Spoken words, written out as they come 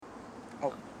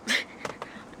Oh.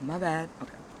 My bad.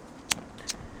 Okay.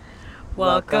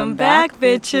 Welcome back,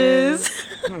 bitches.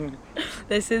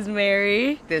 This is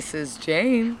Mary. This is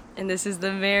Jane. And this is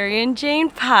the Mary and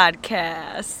Jane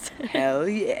podcast. Hell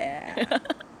yeah.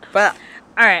 But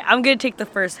all right, I'm going to take the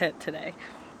first hit today.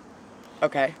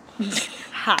 Okay.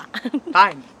 Ha.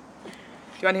 Fine.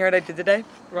 Do you want to hear what I did today?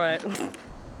 What?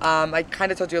 I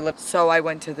kind of told you a little. So I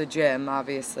went to the gym,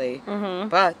 obviously. Mm-hmm.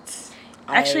 But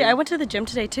actually, I went to the gym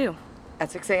today too.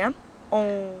 At 6 a.m.?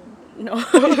 Oh. No.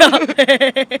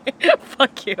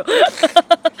 Fuck you.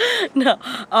 No.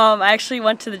 I actually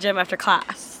went to the gym after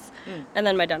class. And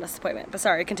then my dentist appointment. But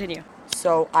sorry, continue.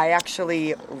 So I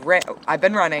actually I've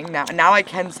been running now. Now I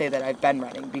can say that I've been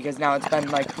running because now it's been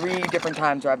like 3 different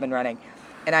times where I've been running.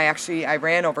 And I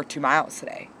ran over 2 miles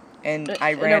today. And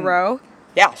I ran in a row?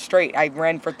 Yeah, straight. I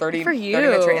ran for 30 for you. 30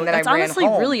 minutes straight, and then That's I ran honestly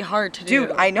home. really hard to do.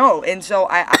 Dude, I know. And so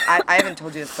I haven't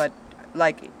told you this, but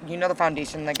like, you know the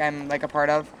foundation like I'm like a part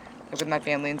of, like, with my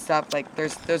family and stuff. Like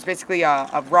there's basically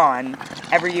a run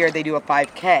every year. They do a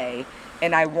 5K,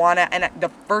 and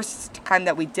the first time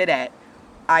that we did it,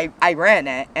 I ran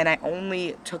it, and I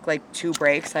only took like 2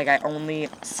 breaks. Like I only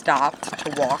stopped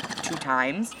to walk 2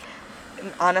 times.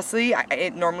 And honestly,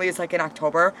 it normally is like in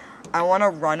October. I want to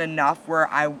run enough where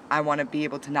I want to be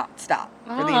able to not stop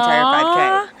for the entire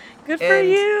 5K. Good for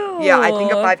you. Yeah, I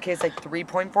think a 5K is like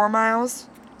 3.4 miles.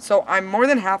 So I'm more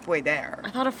than halfway there. I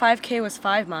thought a 5K was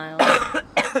 5 miles.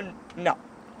 No.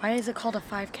 Why is it called a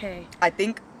 5K? I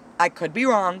think I could be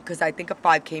wrong because I think a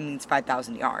 5K means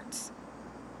 5,000 yards.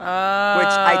 Oh. Which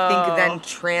I think then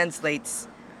translates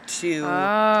to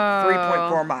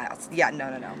 3.4 miles. Yeah,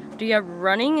 no. Dude, yeah,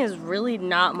 running is really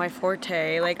not my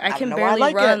forte. Like, I can know,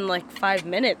 barely run like 5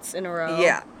 minutes in a row.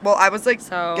 Yeah. Well, I was like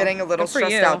So, getting a little good for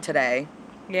stressed you. out today.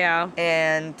 Yeah.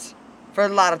 And for a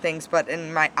lot of things, but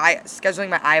in scheduling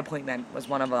my eye appointment was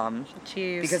one of them.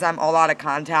 Jeez. Because I'm all out of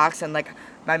contacts, and like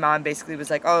my mom basically was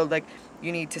like, oh, like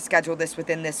you need to schedule this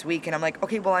within this week, and I'm like,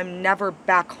 okay, well I'm never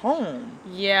back home.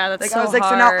 Yeah, that's Like so I was like,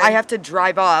 hard. so now I have to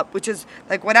drive up, which is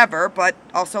like whatever, but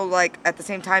also like at the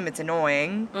same time it's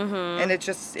annoying. Mm-hmm. And it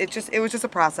was just a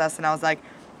process, and I was like,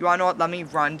 you wanna know what? Let me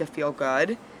run to feel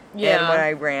good. Yeah. And when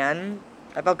I ran,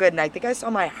 I felt good, and I think I saw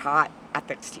my hot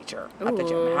ethics teacher at the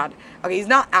gym. Okay, he's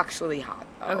not actually hot,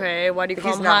 though. Okay, why do you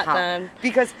call He's him not hot then?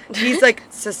 Because he's like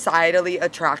societally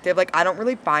attractive. Like I don't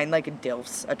really find like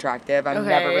DILFs attractive. I'm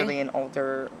never Okay. really an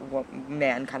older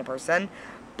man kind of person.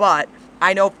 But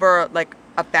I know for like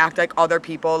a fact, like other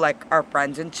people, like our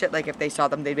friends and shit, like if they saw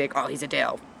them, they'd be like, oh, he's a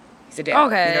DILF. He's a DILF.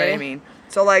 Okay. You know what I mean?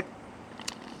 So like,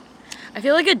 I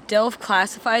feel like a DILF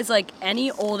classifies like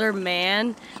any older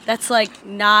man that's like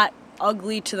not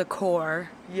ugly to the core.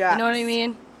 yeah. You know what I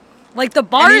mean? Like the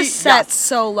bar is set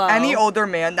so low. Any older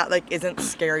man that like isn't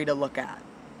scary to look at,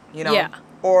 you know? Yeah.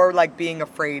 Or like being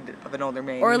afraid of an older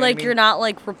man. or you know what I like mean? you're not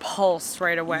like repulsed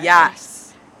right away.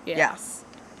 Yes. Yeah. Yes.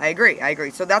 I agree.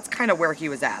 So that's kind of where he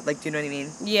was at. Like, do you know what I mean?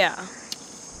 Yeah.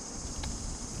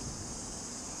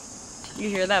 You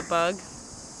hear that bug?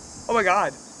 Oh my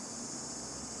god.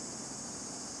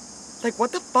 Like,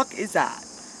 what the fuck is that?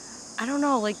 I don't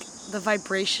know, like the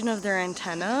vibration of their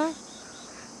antenna?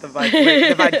 The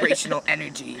vibrational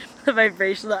energy. The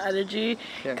vibrational energy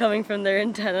Yeah. coming from their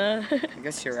antenna. I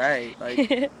guess you're right.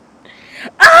 Like,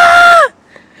 Ah!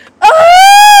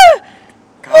 Ah!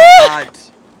 God.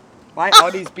 Why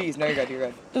all these bees? No, you're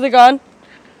good. Is it gone?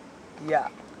 Yeah.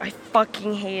 I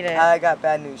fucking hate it. I got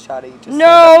bad news, Shotty. Just stand No.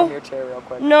 up from your chair real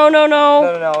quick. No.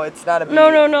 No, it's not a bee.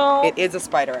 No. It is a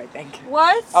spider, I think.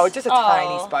 What? Oh, it's just a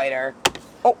tiny spider.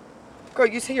 Oh, girl,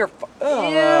 you hit your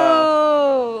phone.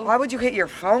 Ew. Why would you hit your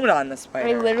phone on the spider?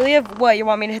 I literally have what? You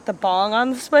want me to hit the bong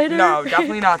on the spider? No,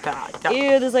 definitely not that.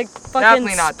 Ew, there's like fucking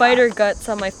Definitely not spider guts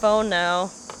on my phone now.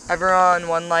 Everyone,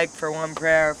 1 like for 1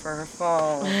 prayer for her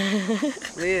phone.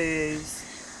 Please.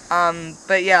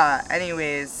 But yeah,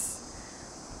 anyways.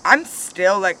 I'm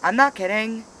still like, I'm not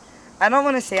kidding. I don't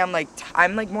want to say I'm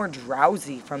like more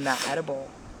drowsy from that edible.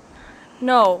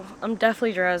 No, I'm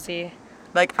definitely drowsy.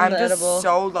 Like, From I'm the just edible.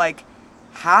 so like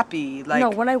happy. Like, No,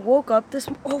 when I woke up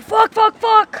oh fuck.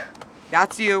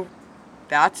 that's you.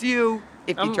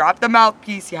 If you drop the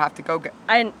mouthpiece, you have to go get.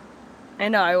 I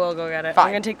know, I will go get it. Fine.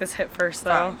 I'm gonna take this hit first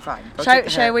though. Fine. Go take the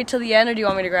Should I hit. wait till the end or do you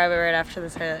want me to grab it right after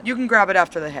this hit? You can grab it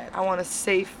after the hit. I want a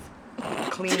safe,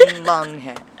 clean lung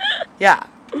hit. Yeah,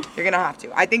 you're gonna have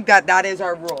to. I think that is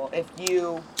our rule. If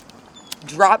you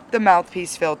drop the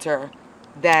mouthpiece filter,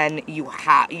 then you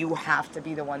have to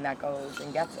be the one that goes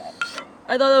and gets it.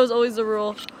 I thought that was always the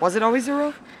rule. Was it always the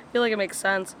rule? I feel like it makes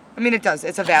sense. I mean, it does.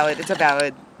 It's a valid It's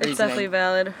reasoning. definitely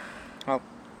valid. Oh,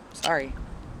 sorry.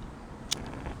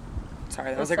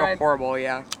 Sorry, that was like Outside. a horrible,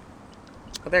 yeah.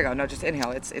 Oh, there you go. No, just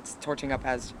inhale. It's torching up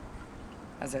as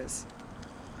is.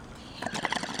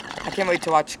 I can't wait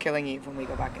to watch Killing Eve when we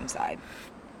go back inside.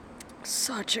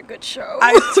 Such a good show.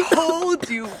 I told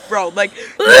you, bro. Like,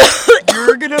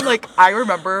 you're gonna, like, I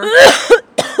remember.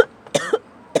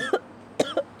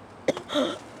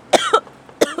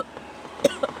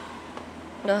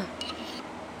 There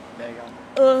you go.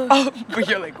 Oh, but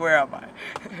you're like, where am I?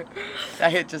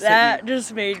 That hit just hit me.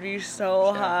 Just made me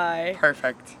so high.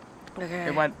 Perfect. Okay.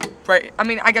 It went right. I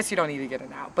mean, I guess you don't need to get it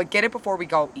now, but get it before we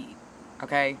go eat.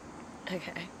 Okay?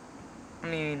 Okay. I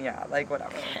mean, yeah, like,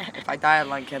 whatever. If I die of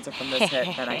lung cancer from this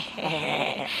hit, then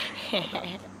I...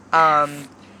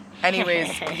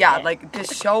 Anyways, yeah, like, this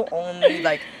show only,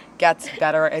 like, gets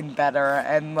better and better,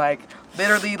 and, like,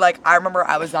 literally, like, I remember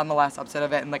I was on the last episode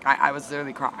of it, and, like, I was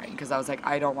literally crying, because I was like,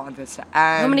 I don't want this to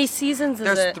end. How many seasons is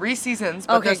it? There's 3 seasons,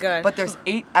 but, good. But there's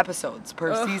 8 episodes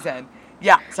per season.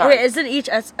 Yeah, sorry. Wait, isn't each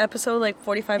episode, like,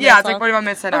 45 minutes Yeah, it's long? like 45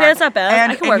 minutes an hour. Okay, that's not bad.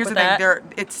 I can work with that.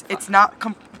 It's not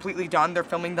completely done. They're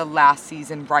filming the last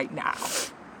season right now.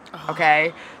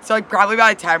 Okay? So, like, probably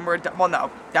by the time we're done, well, no,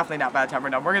 definitely not by the time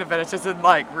we're done. We're going to finish this in,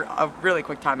 like, a really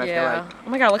quick time, I feel like. Oh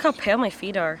my god, look how pale my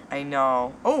feet are. I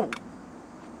know. Oh.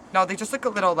 No, they just look a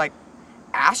little, like,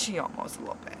 ashy almost a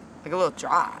little bit. Like, a little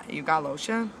dry. You got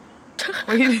lotion?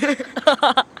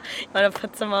 Wanna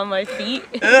put some on my feet?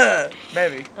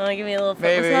 Maybe. Wanna give me a little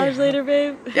foot massage later,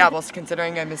 babe? Yeah, well,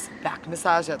 considering I missed back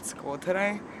massage at school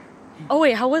today. Oh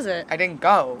wait, how was it? I didn't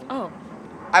go. Oh.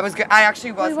 I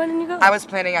actually was. Wait, why didn't you go? I was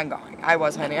planning on going. I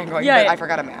was planning on going, Yeah, but I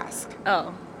forgot a mask.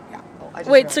 Oh. Yeah. Well, I just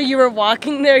Wait, realized. so you were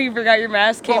walking there, you forgot your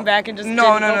mask, came back and just didn't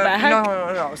go back?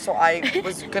 No. So I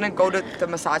was gonna go to the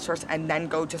massage first and then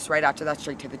go just right after that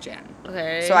straight to the gym.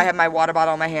 Okay. So I had my water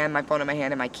bottle in my hand, my phone in my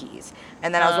hand, and my keys.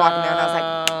 And then I was walking there and I was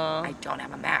like, I don't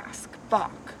have a mask.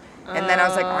 Fuck. And then I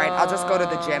was like, all right, I'll just go to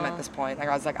the gym at this point. Like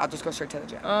I was like, I'll just go straight to the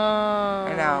gym.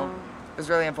 I know. It was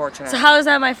really unfortunate. So how is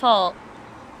that my fault?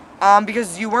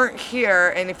 Because you weren't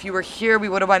here, and if you were here, we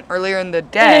would have went earlier in the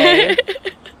day.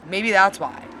 Maybe that's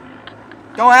why.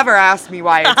 Don't ever ask me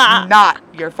why it's not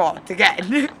your fault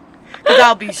again. Because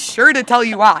I'll be sure to tell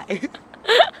you why.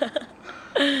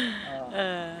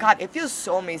 God, it feels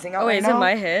so amazing out right now. Wait, is it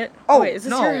my hit? Oh, wait, is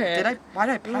this no. your hit? Why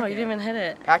did I pack it? No, you didn't even hit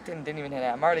it. Packed it and didn't even hit it.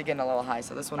 I'm already getting a little high,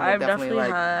 so this one will I'm definitely like...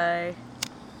 high.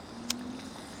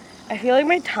 I feel like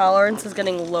my tolerance is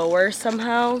getting lower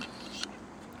somehow.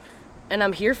 And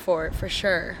I'm here for it, for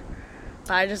sure.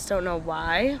 But I just don't know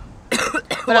why.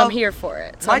 But Well, I'm here for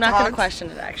it. So I'm not going to question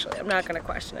it, actually. I'm not going to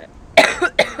question it.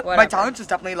 My tolerance is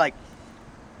definitely, like,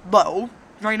 low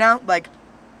right now. Like,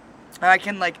 I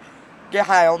can, like, get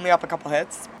high only up a couple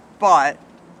hits. But,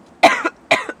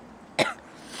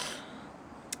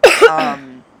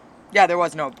 yeah, there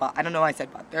was no but. I don't know why I said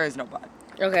but. There is no but.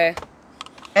 Okay.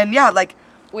 And, yeah, like,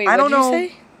 Wait, I what don't did know. you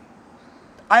say?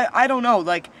 I don't know,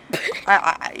 like,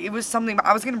 it was something,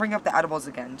 I was going to bring up the edibles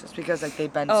again, just because, like,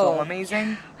 they've been so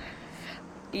amazing.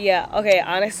 Yeah, okay,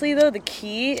 honestly, though, the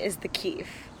key is the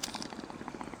keef.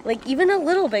 Like, even a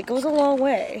little bit goes a long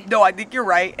way. No, I think you're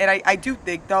right, and I do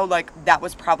think, though, like, that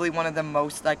was probably one of the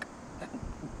most, like,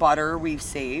 butter we've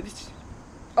saved.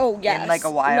 Oh, yes. In, like,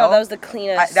 a while. No, that was the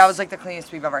cleanest. That was, like, the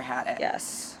cleanest we've ever had it.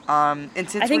 Yes. And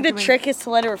since I think the trick is to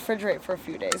let it refrigerate for a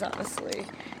few days, honestly.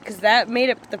 Because that made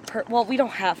it well, we don't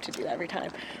have to do that every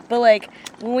time. But, like,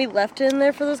 when we left it in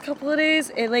there for those couple of days,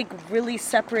 it, like, really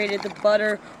separated the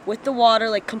butter with the water,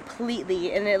 like,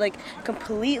 completely. And it, like,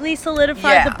 completely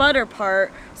solidified the butter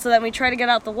part. So that when we try to get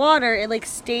out the water, it, like,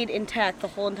 stayed intact the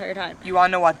whole entire time. You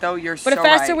want to know what, though? You're so right. But a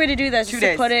faster way to do that is just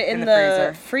to put it in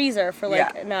the freezer for,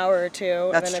 like, an hour or two.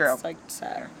 That's and then true. It's, like,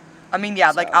 set. I mean,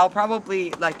 yeah, like, I'll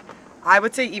probably, like... I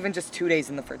would say even just 2 days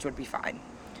in the fridge would be fine.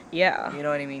 Yeah. You know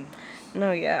what I mean?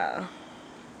 No, yeah.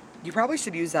 You probably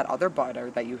should use that other butter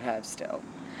that you have still.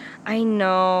 I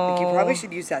know. Like, you probably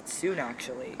should use that soon,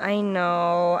 actually. I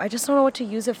know. I just don't know what to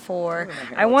use it for.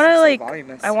 Oh, I want to, like,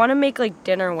 I want to make, like,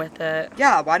 dinner with it.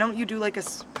 Yeah, why don't you do, like, a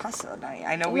pasta night?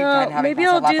 I know we've been having maybe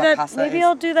I'll do that. Maybe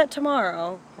I'll do that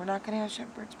tomorrow. We're not going to have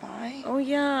shepherd's pie? Oh,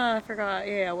 yeah. I forgot.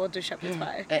 Yeah, we'll do shepherd's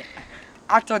pie.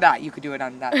 After that, you could do it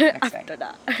on that next day. After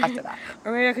that. After that.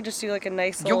 Or maybe I could just do, like, a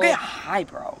nice little... You'll get high,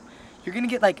 bro. You're going to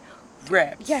get, like,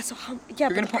 ribs. Yeah, so You're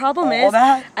but gonna the put problem all is...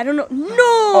 that? I don't know. No!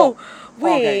 Oh,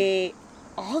 Wait. okay.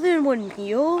 All in one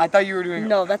meal? I thought you were doing...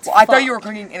 No, that's I thought you were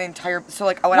cooking an entire... So,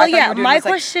 like, what I thought you were doing my was,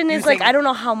 like, question is, using, like, I don't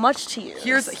know how much to use.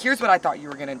 Here's what I thought you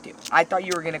were going to do. I thought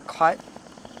you were going to cut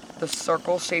the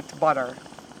circle-shaped butter,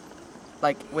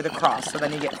 like, with a cross, so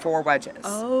then you get 4 wedges.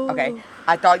 Oh. Okay?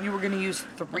 I thought you were going to use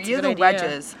 3 of the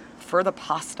wedges for the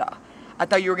pasta. I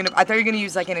thought you were gonna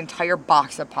use, like, an entire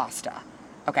box of pasta.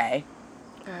 Okay?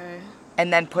 Okay.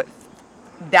 And then put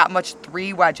that much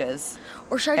 3 wedges.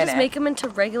 Or should I in just it. make them into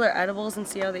regular edibles and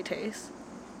see how they taste?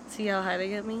 See how high they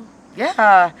get me?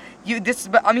 Yeah.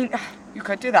 But I mean, you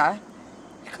could do that.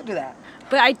 You could do that.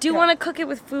 But I do want to cook it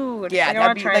with food. Yeah, like, I that'd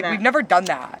want be to try like that. we've never done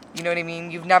that. You know what I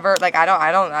mean? You've never like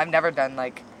I've never done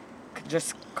like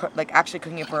like actually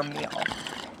cooking it for a meal.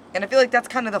 And I feel like that's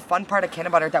kind of the fun part of Canna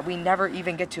Butter that we never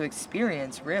even get to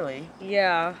experience, really.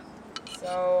 Yeah.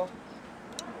 So.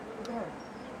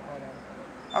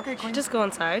 Okay, Queen. Just go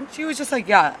inside. She was just like,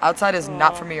 yeah, outside is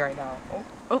not for me right now.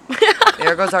 Oh.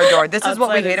 There goes our door. This is what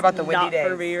we Outside hate is about the windy not days.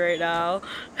 for me right now.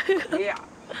 Yeah.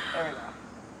 There we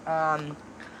go.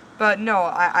 But no,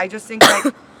 I just think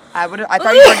like I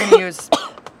thought you were gonna use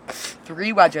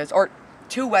 3 wedges or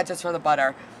 2 wedges for the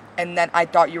butter, and then I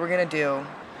thought you were gonna do.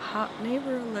 Hot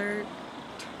neighbor alert.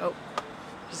 Oh,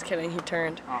 just kidding. He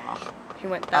turned. Aw. He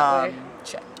went that way.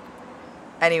 Shit.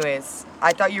 Anyways,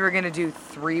 I thought you were gonna do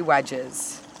 3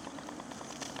 wedges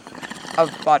of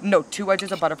butter. No, 2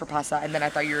 wedges of butter for pasta, and then I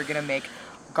thought you were gonna make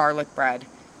garlic bread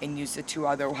and use the 2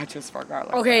 other wedges for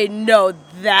garlic. Okay, no,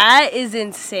 that is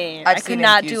insane. I've I could seen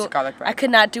not infused do. garlic bread. I could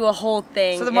not do a whole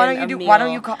thing. So then why in don't a you do? meal. Why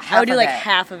don't you cut half? I would do of like it?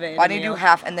 half of it. Why in a don't you do meal.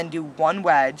 half and then do 1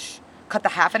 wedge? Cut the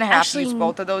half and a half. Actually, use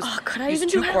both of those. could I use even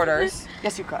 2 do half of quarters. it?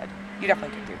 Yes, you could. You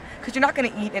definitely could do. Because you're not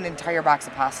gonna eat an entire box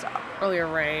of pasta. Oh, you're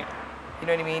right. You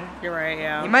know what I mean? You're right.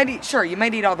 Yeah. You might eat. Sure, you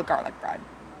might eat all the garlic bread.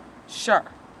 Sure.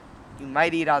 You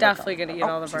might eat all the. Definitely gonna eat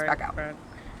all the she's bread. back out.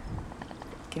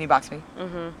 Can you box me?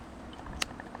 Mm-hmm.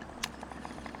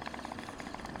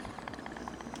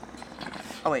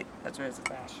 Oh wait, that's where it's a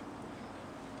dash.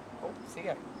 Oh, see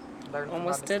ya. Learned from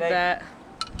Almost my did mistake. that.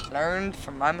 Learned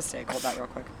from my mistake. Hold that real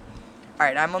quick. All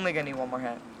right, I'm only gonna need 1 more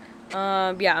hit.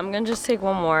 Yeah, I'm gonna just take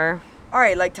one more. All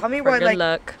right, like tell me For what good like.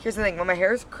 luck. Here's the thing: when my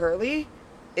hair is curly,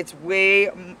 it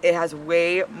has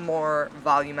way more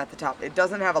volume at the top. It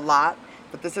doesn't have a lot,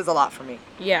 but this is a lot for me.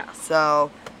 Yeah.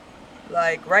 So,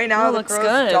 like right now, Oh, the looks curls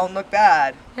good. don't look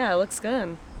bad. Yeah, it looks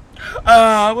good.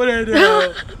 What did I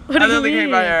do? What I do you literally hate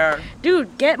my mean? hair.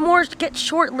 Dude, get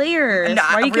short layers. Nah,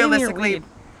 Why are you getting me your realistically. weed?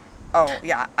 Oh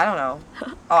yeah, I don't know.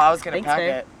 Oh, I was gonna Thanks, pack babe.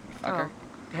 it. Fucker.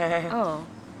 Oh.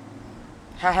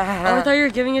 Oh, I thought you were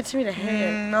giving it to me to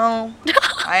hit. No,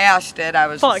 I asked it. I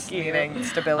was Fuck just you. needing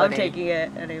stability. I'm taking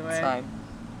it anyway. It's fine.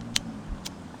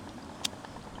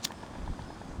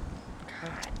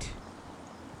 God.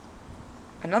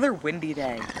 Another windy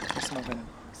day. We're smoking.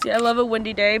 See, I love a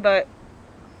windy day, but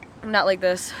not like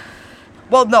this.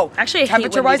 Well, no. Actually, I hate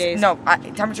temperature-wise, windy days. no.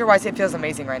 Temperature-wise, it feels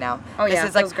amazing right now. Oh, yeah,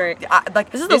 is it feels great.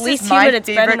 Like This is the least my humid it's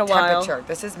been in favorite a while. temperature.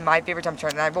 This is my favorite temperature,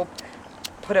 and I will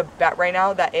put a bet right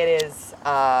now that it is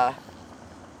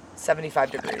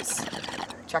 75 degrees.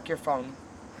 Check your phone.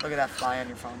 Look at that fly on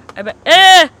your phone. I bet.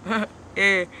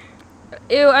 Eh.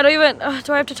 Ew, I don't even.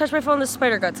 Do I have to touch my phone? There's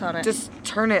spider guts on it. Just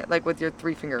turn it like with your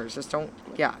 3 fingers. Just don't.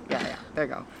 Yeah. There you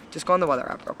go. Just go on the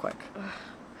weather app real quick.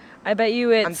 I bet you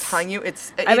it's. I'm telling you,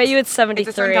 it's. I bet you it's 73. It's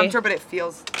a certain temperature, but it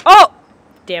feels. Oh!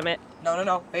 Damn it.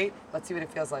 No. Wait. Let's see what it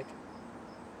feels like.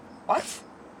 What?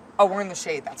 Oh, we're in the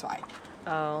shade. That's why.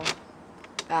 Oh.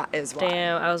 That is why.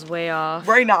 Damn, I was way off.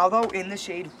 Right now, though, in the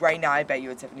shade, right now, I bet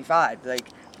you it's 75. Like,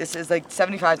 this is like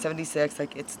 75, 76.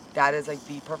 Like, that is like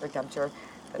the perfect temperature.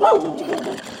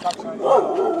 Stop showing.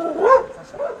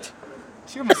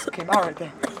 She almost came out right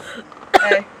there.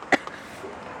 Hey.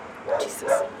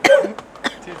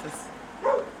 Jesus.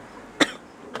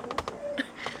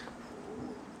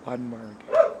 One word.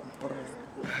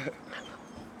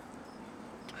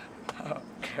 Oh.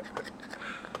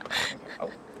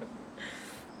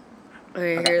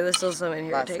 Okay, here, there's still some in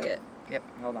here. Last Take sip. it. Yep,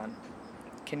 hold on.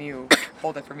 Can you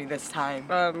hold it for me this time?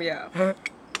 Yeah.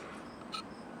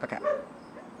 Okay.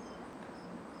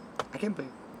 I can't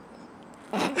believe.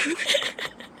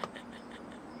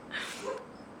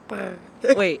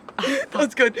 Wait. That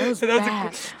was good. That was that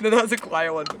bad. that was a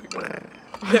quiet one.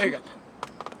 There you go.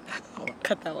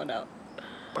 Cut that one out.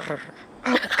 Oh,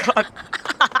 God.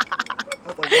 I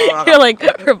was like, You're like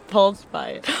repulsed by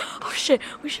it. Oh shit,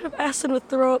 we should have asked him to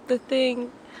throw up the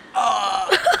thing.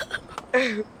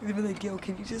 They were like, yo,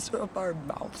 can you just throw up our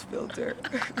mouth filter?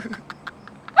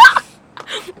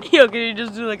 Yo, can you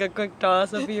just do like a quick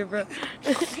toss up here, bro?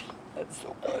 That's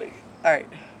so funny. Alright.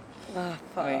 Oh,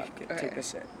 fuck. Let me take Okay.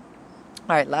 this shit.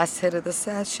 Alright, last hit of the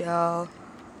sesh, y'all.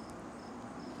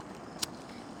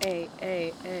 Hey.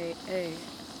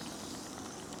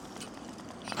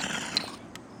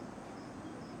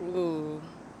 Ooh.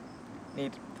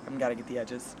 I'm gotta get the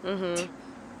edges. Mm-hmm.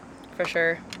 For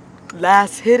sure.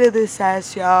 Last hit of the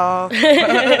sesh, y'all.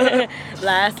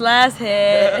 last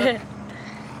hit.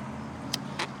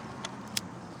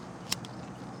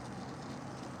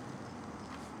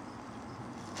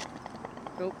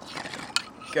 Oh.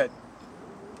 Good.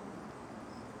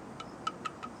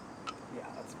 Yeah,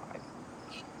 that's fine.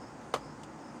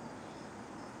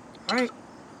 All right.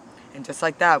 And just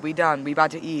like that, we done. We about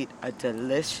to eat a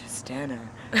delicious dinner.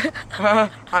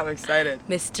 I'm excited.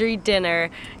 Mystery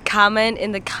dinner. Comment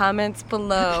in the comments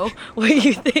below what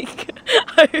you think.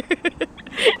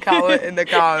 Comment in the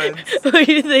comments. What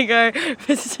you think our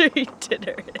mystery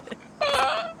dinner is.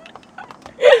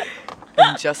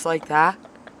 And just like that,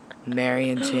 Mary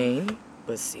and Jane,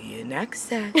 we'll see you next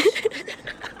session.